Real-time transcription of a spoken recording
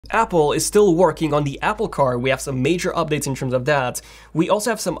Apple is still working on the Apple Car. We have some major updates in terms of that. We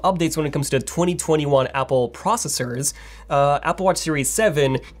also have some updates when it comes to the 2021 Apple processors, Apple Watch Series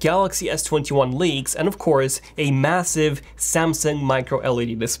 7, Galaxy S21 leaks, and of course, a massive Samsung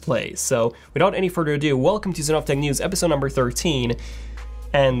microLED display. So without any further ado, welcome to ZONEofTECH News episode number 13,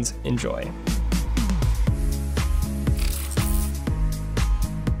 and enjoy.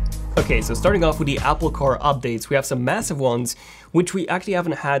 Okay, so starting off with the Apple Car updates, we have some massive ones, which we actually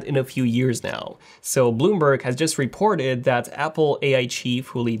haven't had in a few years now. So Bloomberg has just reported that Apple AI chief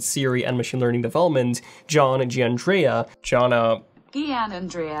who leads Siri and machine learning development, John Giannandrea,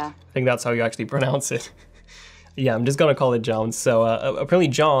 I think that's how you actually pronounce it. Yeah, I'm just gonna call it John. So apparently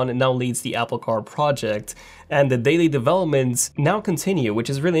John now leads the Apple Car project, and the daily developments now continue, which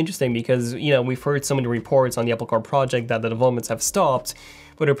is really interesting because, you know, we've heard so many reports on the Apple Car project that the developments have stopped,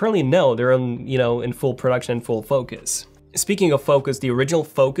 but apparently no, they're in full production and full focus. Speaking of focus, the original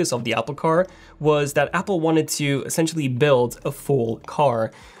focus of the Apple Car was that Apple wanted to essentially build a full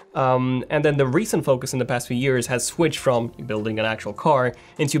car. And then the recent focus in the past few years has switched from building an actual car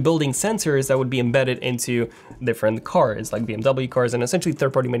into building sensors that would be embedded into different cars, like BMW cars and essentially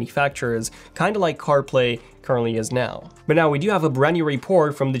third-party manufacturers, kind of like CarPlay currently is now. But now we do have a brand new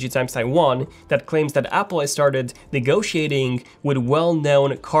report from DigiTimes Taiwan that claims that Apple has started negotiating with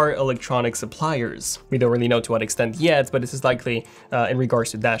well-known car electronic suppliers. We don't really know to what extent yet, but this is likely in regards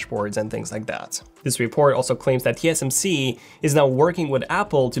to dashboards and things like that. This report also claims that TSMC is now working with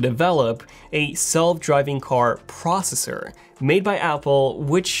Apple to develop a self-driving car processor made by Apple,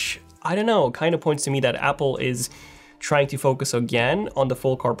 which, I don't know, kind of points to me that Apple is trying to focus again on the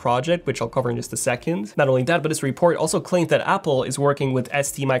full car project, which I'll cover in just a second. Not only that, but this report also claims that Apple is working with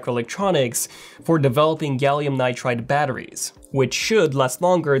STMicroelectronics for developing gallium nitride batteries, which should last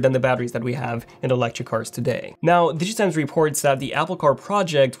longer than the batteries that we have in electric cars today. Now, DigiTimes reports that the Apple Car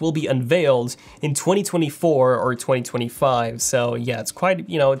project will be unveiled in 2024 or 2025. So yeah, it's quite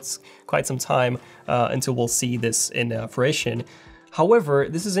some time until we'll see this in fruition. However,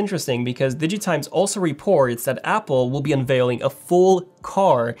 this is interesting because DigiTimes also reports that Apple will be unveiling a full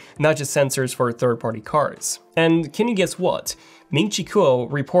car, not just sensors for third-party cars. And can you guess what? Ming-Chi Kuo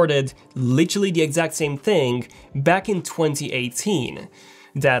reported literally the exact same thing back in 2018.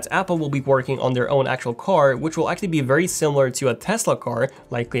 That Apple will be working on their own actual car, which will actually be very similar to a Tesla car,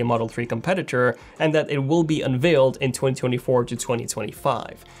 likely a Model 3 competitor, and that it will be unveiled in 2024 to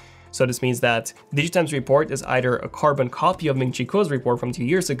 2025. So this means that DigiTimes' report is either a carbon copy of Ming-Chi Kuo's report from 2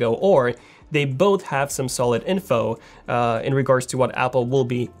 years ago, or they both have some solid info in regards to what Apple will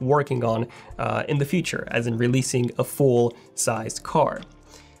be working on in the future, as in releasing a full-sized car.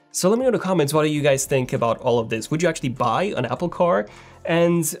 So let me know in the comments, what do you guys think about all of this? Would you actually buy an Apple Car?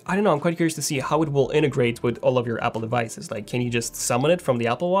 And I don't know, I'm quite curious to see how it will integrate with all of your Apple devices. Like, can you just summon it from the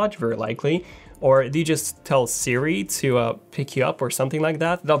Apple Watch? Very likely. Or do you just tell Siri to pick you up or something like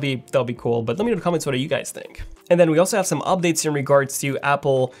that? That'll be cool, but let me know in the comments, what do you guys think? And then we also have some updates in regards to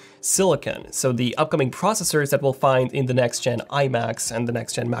Apple Silicon, so the upcoming processors that we'll find in the next-gen iMacs and the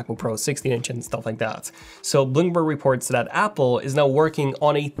next-gen MacBook Pro 16-inch and stuff like that. So Bloomberg reports that Apple is now working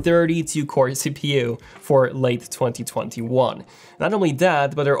on a 32-core CPU for late 2021. Not only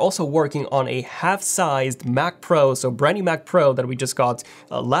that, but they're also working on a half-sized Mac Pro, so brand new Mac Pro that we just got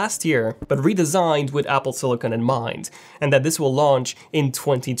last year, but redesigned with Apple Silicon in mind, and that this will launch in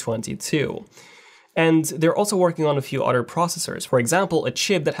 2022. And they're also working on a few other processors. For example, a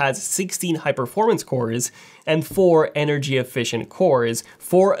chip that has 16 high-performance cores and 4 energy-efficient cores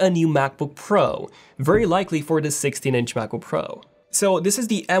for a new MacBook Pro, very likely for the 16-inch MacBook Pro. So this is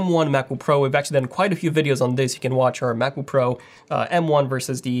the M1 MacBook Pro. We've actually done quite a few videos on this. You can watch our MacBook Pro M1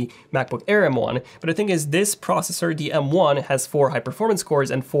 versus the MacBook Air M1. But the thing is, this processor, the M1, has 4 high-performance cores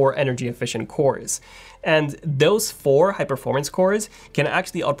and 4 energy-efficient cores. And those 4 high-performance cores can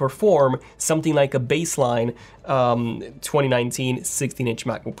actually outperform something like a baseline 2019 16-inch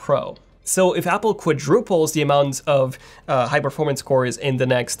MacBook Pro. So if Apple quadruples the amount of high-performance cores in the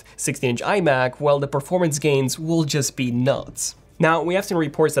next 16-inch iMac, well, the performance gains will just be nuts. Now, we have seen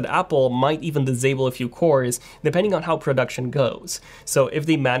reports that Apple might even disable a few cores depending on how production goes. So if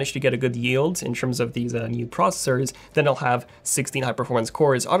they manage to get a good yield in terms of these new processors, then they'll have 16 high-performance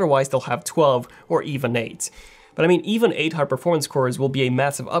cores, otherwise they'll have 12 or even 8. But I mean, even 8 high-performance cores will be a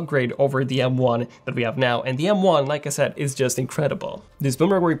massive upgrade over the M1 that we have now, and the M1, like I said, is just incredible. This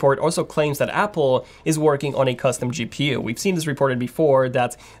Bloomberg report also claims that Apple is working on a custom GPU. We've seen this reported before,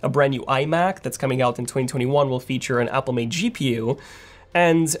 that a brand new iMac that's coming out in 2021 will feature an Apple-made GPU,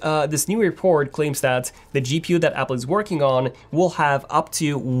 and this new report claims that the GPU that Apple is working on will have up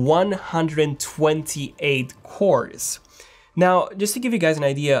to 128 cores. Now, just to give you guys an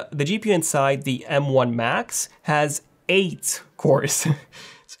idea, the GPU inside the M1 Max has 8 cores.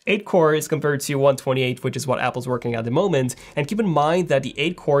 8 cores compared to 128, which is what Apple's working at the moment. And keep in mind that the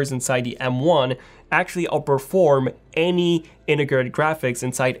 8 cores inside the M1 actually outperform any integrated graphics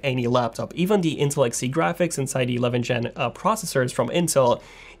inside any laptop. Even the Intel Xe graphics inside the 11th gen processors from Intel,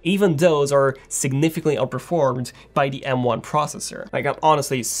 even those are significantly outperformed by the M1 processor. Like, I'm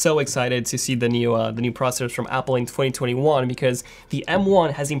honestly so excited to see the new processors from Apple in 2021 because the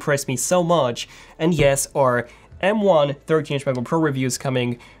M1 has impressed me so much. And yes, our M1 13-inch MacBook Pro review is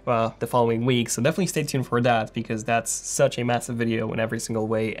coming the following week, so definitely stay tuned for that because that's such a massive video in every single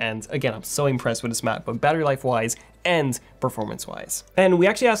way. And again, I'm so impressed with this MacBook, battery life-wise and performance-wise. And we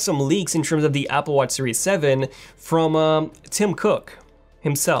actually have some leaks in terms of the Apple Watch Series 7 from Tim Cook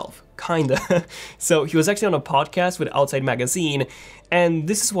himself, kinda. So he was actually on a podcast with Outside Magazine, and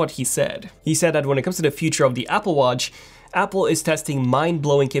this is what he said. He said that when it comes to the future of the Apple Watch, Apple is testing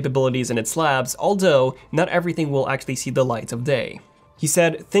mind-blowing capabilities in its labs, although not everything will actually see the light of day. He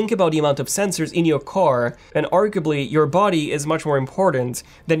said, think about the amount of sensors in your car, and arguably your body is much more important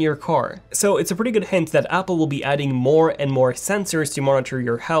than your car. So it's a pretty good hint that Apple will be adding more and more sensors to monitor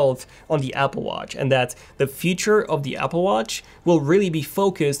your health on the Apple Watch, and that the future of the Apple Watch will really be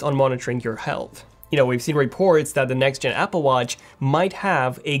focused on monitoring your health. You know, we've seen reports that the next-gen Apple Watch might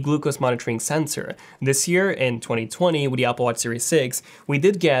have a glucose monitoring sensor. This year, in 2020, with the Apple Watch Series 6, we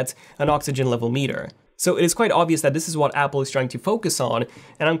did get an oxygen level meter. So it is quite obvious that this is what Apple is trying to focus on,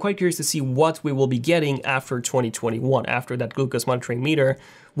 and I'm quite curious to see what we will be getting after 2021, after that glucose monitoring meter.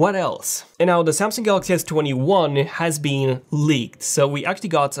 What else? And now, the Samsung Galaxy S21 has been leaked, so we actually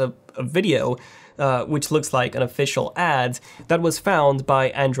got a video which looks like an official ad that was found by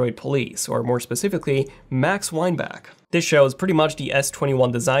Android Police, or more specifically, Max Weinbach. This shows pretty much the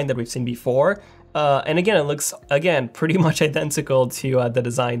S21 design that we've seen before, and again, it looks, pretty much identical to the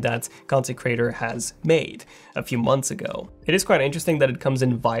design that content creator has made a few months ago. It is quite interesting that it comes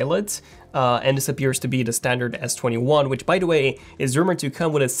in violet, and this appears to be the standard S21, which, by the way, is rumored to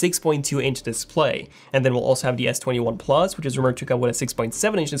come with a 6.2-inch display. And then we'll also have the S21 Plus, which is rumored to come with a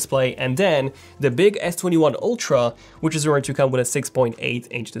 6.7-inch display, and then the big S21 Ultra, which is rumored to come with a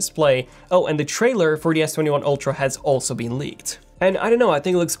 6.8-inch display. Oh, and the trailer for the S21 Ultra has also been leaked. And I don't know, I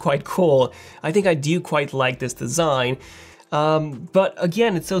think it looks quite cool. I think I do quite like this design. But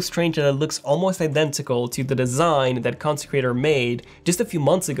again, it's so strange that it looks almost identical to the design that content creator made just a few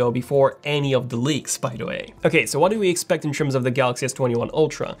months ago before any of the leaks, by the way. Okay, so what do we expect in terms of the Galaxy S21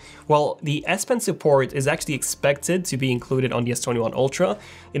 Ultra? Well, the S Pen support is actually expected to be included on the S21 Ultra.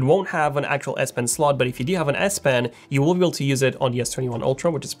 It won't have an actual S Pen slot, but if you do have an S Pen, you will be able to use it on the S21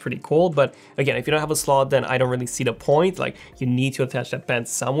 Ultra, which is pretty cool. But again, if you don't have a slot, then I don't really see the point. Like, you need to attach that pen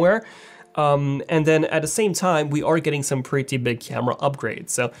somewhere. And then at the same time, we are getting some pretty big camera upgrades.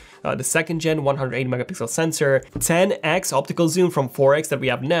 So the second gen 108 megapixel sensor, 10x optical zoom from 4x that we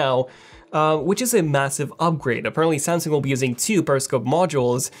have now, which is a massive upgrade. Apparently Samsung will be using 2 periscope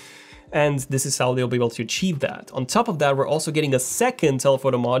modules, and this is how they'll be able to achieve that. On top of that, we're also getting a second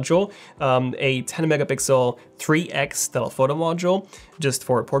telephoto module, a 10 megapixel 3x telephoto module, just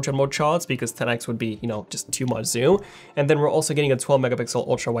for portrait mode shots, because 10x would be, just too much zoom. And then we're also getting a 12 megapixel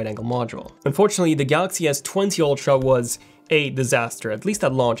ultra wide angle module. Unfortunately, the Galaxy S20 Ultra was a disaster. At least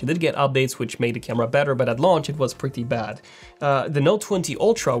at launch, it did get updates which made the camera better, but at launch it was pretty bad. The Note 20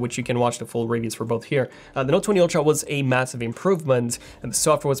 Ultra, which you can watch the full reviews for both here, the Note 20 Ultra was a massive improvement, and the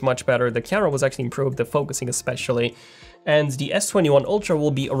software was much better, the camera was actually improved, the focusing especially, and the S21 Ultra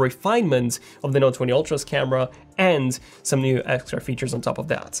will be a refinement of the Note 20 Ultra's camera and some new extra features on top of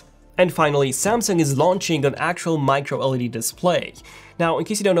that. And finally, Samsung is launching an actual microLED display. Now, in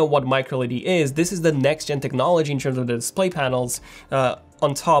case you don't know what microLED is, this is the next-gen technology in terms of the display panels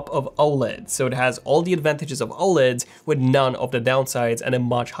on top of OLED. So it has all the advantages of OLED with none of the downsides and a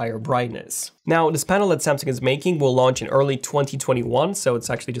much higher brightness. Now, this panel that Samsung is making will launch in early 2021, so it's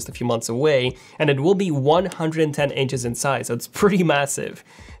actually just a few months away, and it will be 110 inches in size, so it's pretty massive.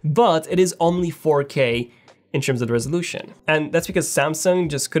 But it is only 4K in terms of the resolution. And that's because Samsung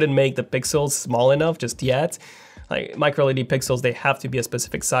just couldn't make the pixels small enough just yet. Like, microLED pixels, they have to be a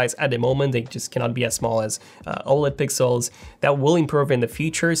specific size at the moment. They just cannot be as small as OLED pixels. That will improve in the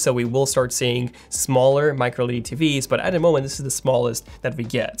future, so we will start seeing smaller microLED TVs, but at the moment, this is the smallest that we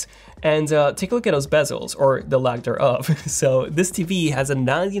get. And take a look at those bezels, or the lack thereof. So this TV has a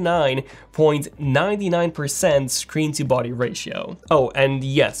 99.99% screen-to-body ratio. Oh, and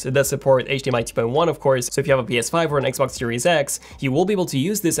yes, it does support HDMI 2.1, of course, so if you have a PS5 or an Xbox Series X, you will be able to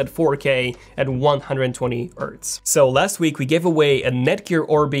use this at 4K at 120 Hz. So last week we gave away a Netgear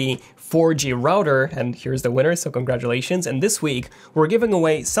Orbi 4G router, and here's the winner, so congratulations. And this week we're giving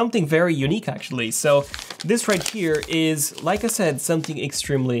away something very unique actually. So this right here is, like I said, something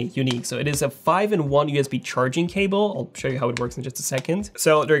extremely unique. So it is a 5-in-1 USB charging cable. I'll show you how it works in just a second.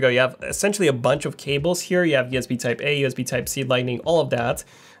 So there you go, you have essentially a bunch of cables here. You have USB Type A, USB Type C, Lightning, all of that.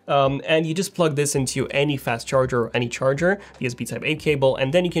 And you just plug this into any fast charger or any charger, USB Type A cable,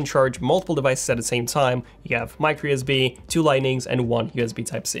 and then you can charge multiple devices at the same time. You have micro USB, 2 Lightnings, and 1 USB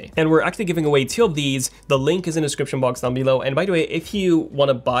Type C. And we're actually giving away 2 of these. The link is in the description box down below. And by the way, if you want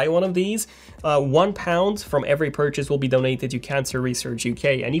to buy one of these, £1 from every purchase will be donated to Cancer Research UK.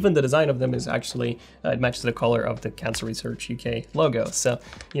 And even the design of them is actually, it matches the color of the Cancer Research UK logo. So,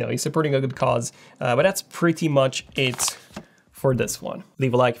 you know, you're supporting a good cause. But that's pretty much it for this one.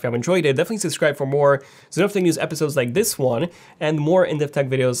 Leave a like if you have enjoyed it. Definitely subscribe for more ZoNeofTECH news episodes like this one, and more in-depth tech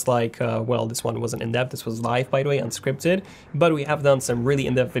videos like, well, this one wasn't in-depth, this was live, by the way, unscripted, but we have done some really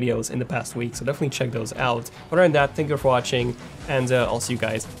in-depth videos in the past week, so definitely check those out. Other than that, thank you for watching, and I'll see you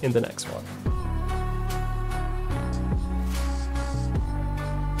guys in the next one.